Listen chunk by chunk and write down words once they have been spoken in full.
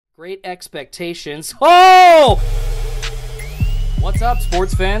Great expectations. Oh! What's up,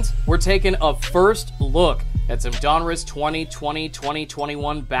 sports fans? We're taking a first look at some Donruss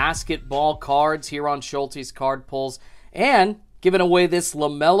 2020-2021 basketball cards here on Schulte's Card Pulls and giving away this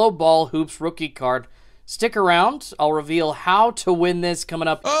LaMelo Ball Hoops rookie card. Stick around. I'll reveal how to win this coming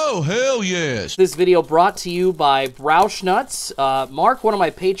up. Oh, hell yes. This video brought to you by Nuts. Mark, one of my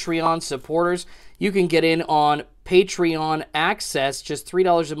Patreon supporters. You can get in on Patreon access. Just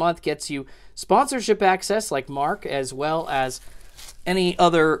 $3 a month gets you sponsorship access like Mark, as well as any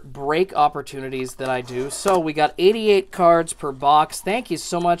other break opportunities that I do. So we got 88 cards per box. Thank you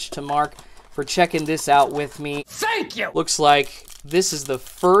so much to Mark for checking this out with me. Thank you. Looks like this is the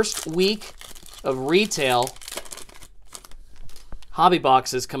first week of retail. Hobby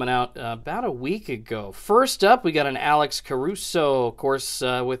boxes coming out about a week ago. First up, we got an Alex Caruso. Of course,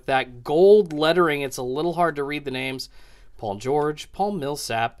 with that gold lettering, it's a little hard to read the names. Paul George, Paul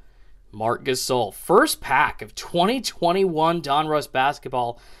Millsap, Marc Gasol. First pack of 2021 Donruss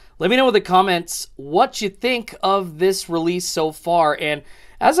basketball. Let me know in the comments what you think of this release so far. And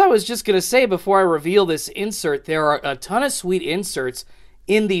as I was just going to say before I reveal this insert, there are a ton of sweet inserts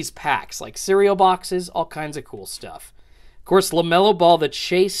in these packs, like cereal boxes, all kinds of cool stuff. Of course, LaMelo Ball, the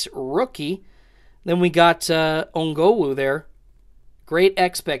Chase rookie. Then we got Ongowu there. Great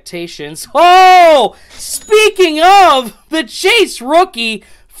expectations. Oh! Speaking of the Chase rookie,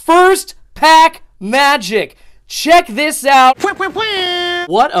 first pack magic. Check this out.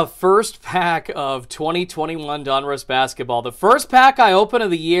 What a first pack of 2021 Donruss basketball. The first pack I open of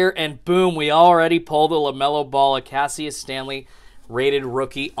the year, and boom, we already pulled a LaMelo Ball, a Cassius Stanley rated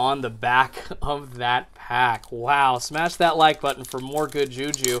rookie on the back of that pack. Wow, smash that like button for more good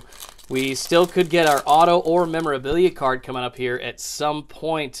juju. We still could get our auto or memorabilia card coming up here at some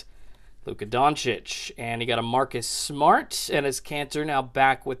point. Luka Doncic, and you got a Marcus Smart and his Cantor now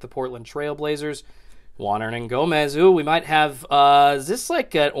back with the Portland Trailblazers. Juan Hernangomez. Ooh, we might have, is this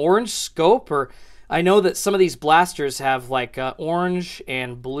like an orange scope? Or I know that some of these blasters have like orange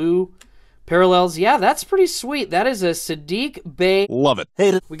and blue parallels. Yeah, that's pretty sweet. That is a Sadiq Bey. Love it.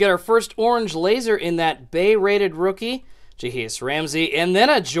 Hate it. We got our first orange laser in that Bay-rated rookie, Jahius Ramsey, and then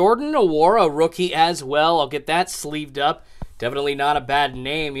a Jordan Nwora rookie as well. I'll get that sleeved up. Definitely not a bad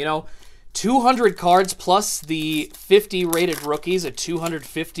name. You know, 200 cards plus the 50 rated rookies, a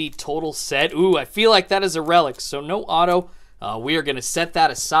 250 total set. Ooh, I feel like that is a relic, so no auto. We are going to set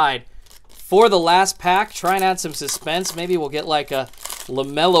that aside for the last pack. Try and add some suspense. Maybe we'll get like a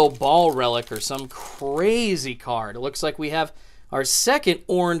LaMelo Ball relic or some crazy card. It looks like we have our second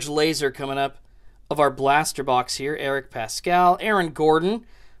orange laser coming up of our blaster box here. Eric Pascal, Aaron Gordon,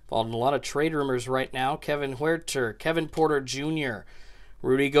 involved in a lot of trade rumors right now. Kevin Huerter, Kevin Porter Jr.,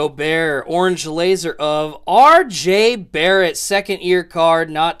 Rudy Gobert, orange laser of R.J. Barrett, second year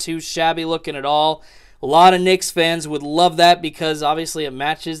card, not too shabby looking at all. A lot of Knicks fans would love that because obviously it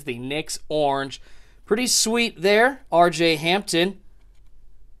matches the Knicks orange. Pretty sweet there, R.J. Hampton.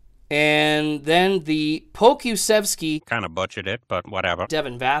 And then the Pokusevski. Kind of butchered it, but whatever.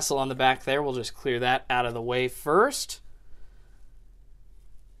 Devin Vassell on the back there. We'll just clear that out of the way first.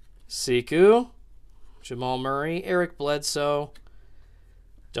 Siku, Jamal Murray, Eric Bledsoe,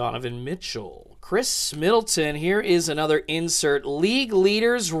 Donovan Mitchell, Chris Middleton. Here is another insert. League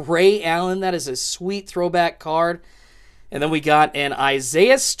leaders, Ray Allen. That is a sweet throwback card. And then we got an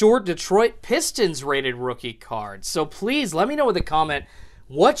Isaiah Stewart Detroit Pistons rated rookie card. So please let me know in the comment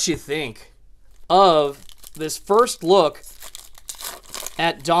what you think of this first look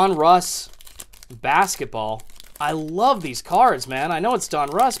at Donruss basketball. I love these cards, man. I know it's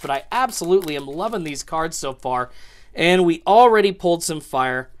Donruss, but I absolutely am loving these cards so far. And we already pulled some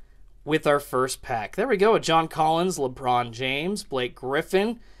fire with our first pack. There we go. John Collins, LeBron James, Blake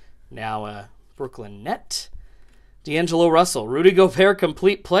Griffin, now a Brooklyn Net, D'Angelo Russell, Rudy Gobert,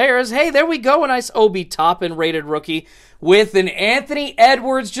 complete players. Hey, there we go. A nice Obi Toppin rated rookie with an Anthony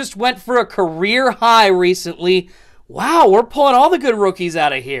Edwards. Just went for a career high recently. Wow, we're pulling all the good rookies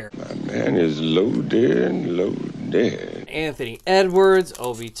out of here. My man is loaded and loaded. Anthony Edwards,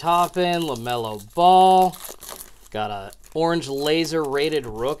 Obi Toppin, LaMelo Ball. Got a orange laser rated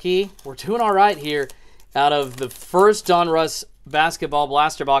rookie. We're doing all right here out of the first Donruss basketball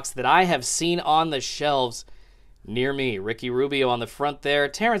blaster box that I have seen on the shelves near me. Ricky Rubio on the front there.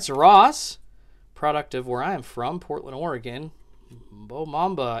 Terrence Ross, product of where I am from, Portland, Oregon. Bo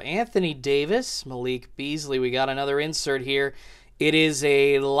Mamba. Anthony Davis, Malik Beasley. We got another insert here. It is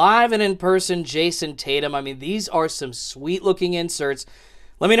a live and in-person Jason Tatum. I mean, these are some sweet-looking inserts.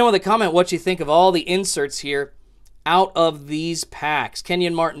 Let me know in the comment what you think of all the inserts here out of these packs.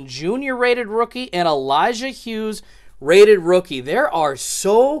 Kenyon Martin Jr. rated rookie and Elijah Hughes rated rookie. There are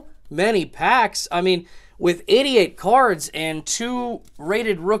so many packs. I mean, with 88 cards and 2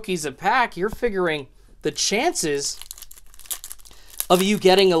 rated rookies a pack, you're figuring the chances of you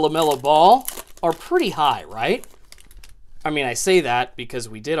getting a LaMelo Ball are pretty high, right? I mean, I say that because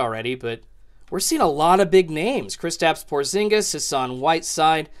we did already, but we're seeing a lot of big names. Kristaps Porzingis, Hassan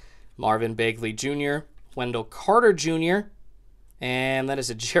Whiteside, Marvin Bagley Jr., Wendell Carter Jr., and that is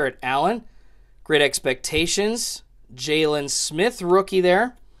a Jarrett Allen. Great Expectations, Jalen Smith, rookie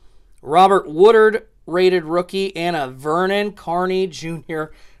there. Robert Woodard, rated rookie, and a Vernon Carney Jr.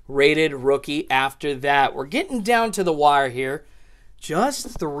 rated rookie after that. We're getting down to the wire here.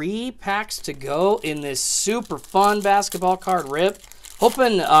 Just 3 packs to go in this super fun basketball card rip.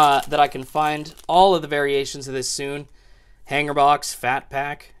 Hoping that I can find all of the variations of this soon. Hanger box, fat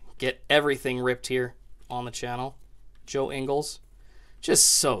pack. Get everything ripped here on the channel. Joe Ingles. Just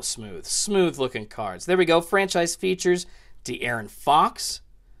so smooth. Smooth looking cards. There we go. Franchise features. De'Aaron Fox.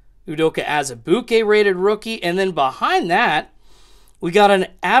 Udoka Azubuike rated rookie. And then behind that, we got an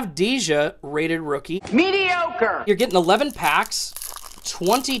Avdija rated rookie. Mediocre. You're getting 11 packs.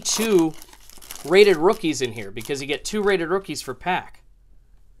 22 rated rookies in here because you get 2 rated rookies for pack.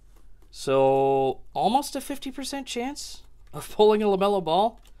 So almost a 50% chance of pulling a LaMelo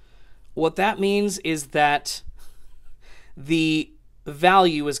Ball. What that means is that the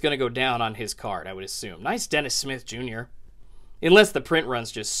value is going to go down on his card, I would assume. Nice Dennis Smith Jr. Unless the print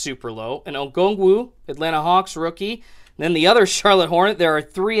run's just super low. An Okongwu, Atlanta Hawks rookie. And then the other Charlotte Hornet, there are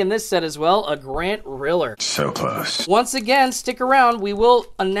 3 in this set as well. A Grant Riller. So close. Once again, stick around. We will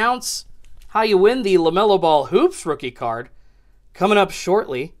announce how you win the LaMelo Ball Hoops rookie card coming up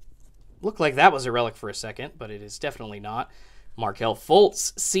shortly. Looked like that was a relic for a second, but it is definitely not. Markelle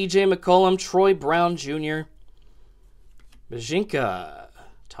Fultz, CJ McCollum, Troy Brown Jr., Bajinka,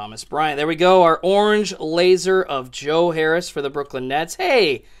 Thomas Bryant. There we go. Our orange laser of Joe Harris for the Brooklyn Nets.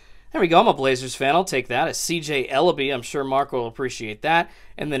 Hey, there we go. I'm a Blazers fan. I'll take that. A CJ Ellaby. I'm sure Marco will appreciate that.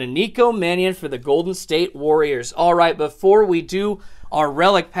 And then a Nico Mannion for the Golden State Warriors. All right, before we do our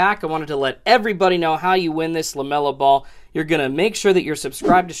relic pack, I wanted to let everybody know how you win this LaMelo Ball. You're going to make sure that you're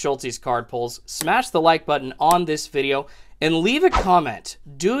subscribed to Schultz's Card Pulls, smash the like button on this video, and leave a comment.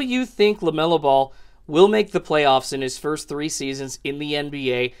 Do you think LaMelo Ball will make the playoffs in his first 3 seasons in the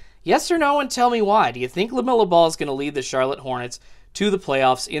NBA? Yes or no, and tell me why. Do you think LaMelo Ball is going to lead the Charlotte Hornets to the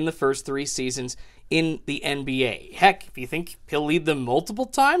playoffs in the first 3 seasons in the NBA? Heck, if you think he'll lead them multiple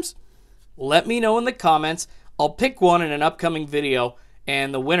times, let me know in the comments. I'll pick one in an upcoming video,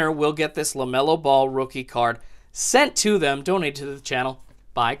 and the winner will get this LaMelo Ball rookie card sent to them, donated to the channel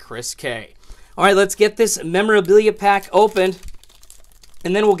by Chris K. All right, let's get this memorabilia pack opened,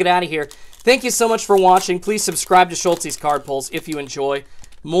 and then we'll get out of here. Thank you so much for watching. Please subscribe to Schultz's Card Pulls if you enjoy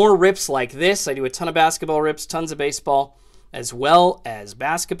more rips like this. I do a ton of basketball rips, tons of baseball, as well as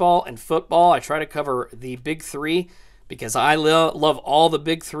basketball and football. I try to cover the big 3 because I love all the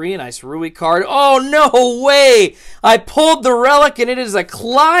big 3. A nice Rui card. Oh, no way! I pulled the relic, and it is a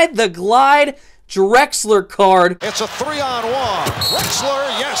Clyde the Glide Drexler card. It's a 3-on-1.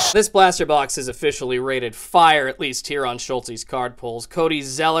 Drexler, yes. This blaster box is officially rated fire, at least here on Schultz's Card Pulls. Cody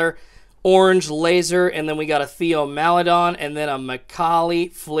Zeller, orange laser, and then we got a Theo Maledon, and then a Malachi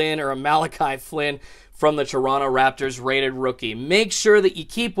Flynn from the Toronto Raptors rated rookie. Make sure that you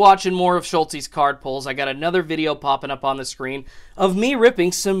keep watching more of Schultz's Card Pulls. I got another video popping up on the screen of me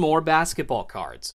ripping some more basketball cards.